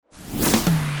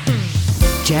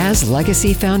Jazz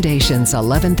Legacy Foundation's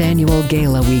 11th Annual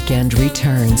Gala Weekend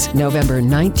returns November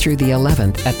 9th through the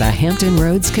 11th at the Hampton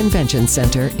Roads Convention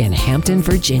Center in Hampton,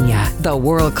 Virginia. The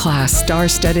world-class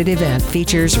star-studded event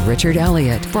features Richard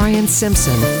Elliott, Brian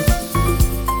Simpson,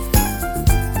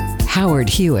 Howard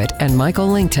Hewitt and Michael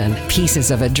Lington,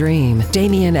 Pieces of a Dream,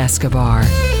 Damian Escobar,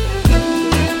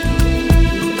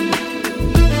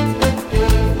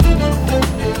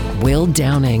 Will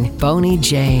Downing, Boney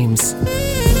James,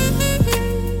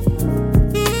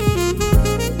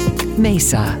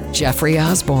 Mesa, Jeffrey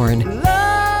Osborne,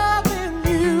 Loving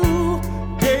you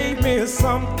gave me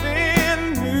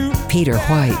something new. Peter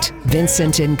White,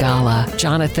 Vincent and Gala,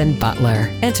 Jonathan Butler,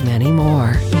 and many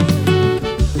more.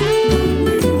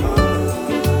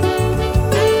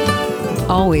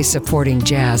 Always supporting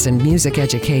jazz and music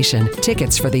education.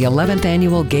 Tickets for the 11th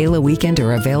Annual Gala Weekend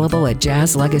are available at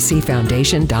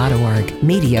jazzlegacyfoundation.org.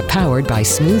 Media powered by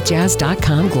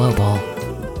smoothjazz.com Global.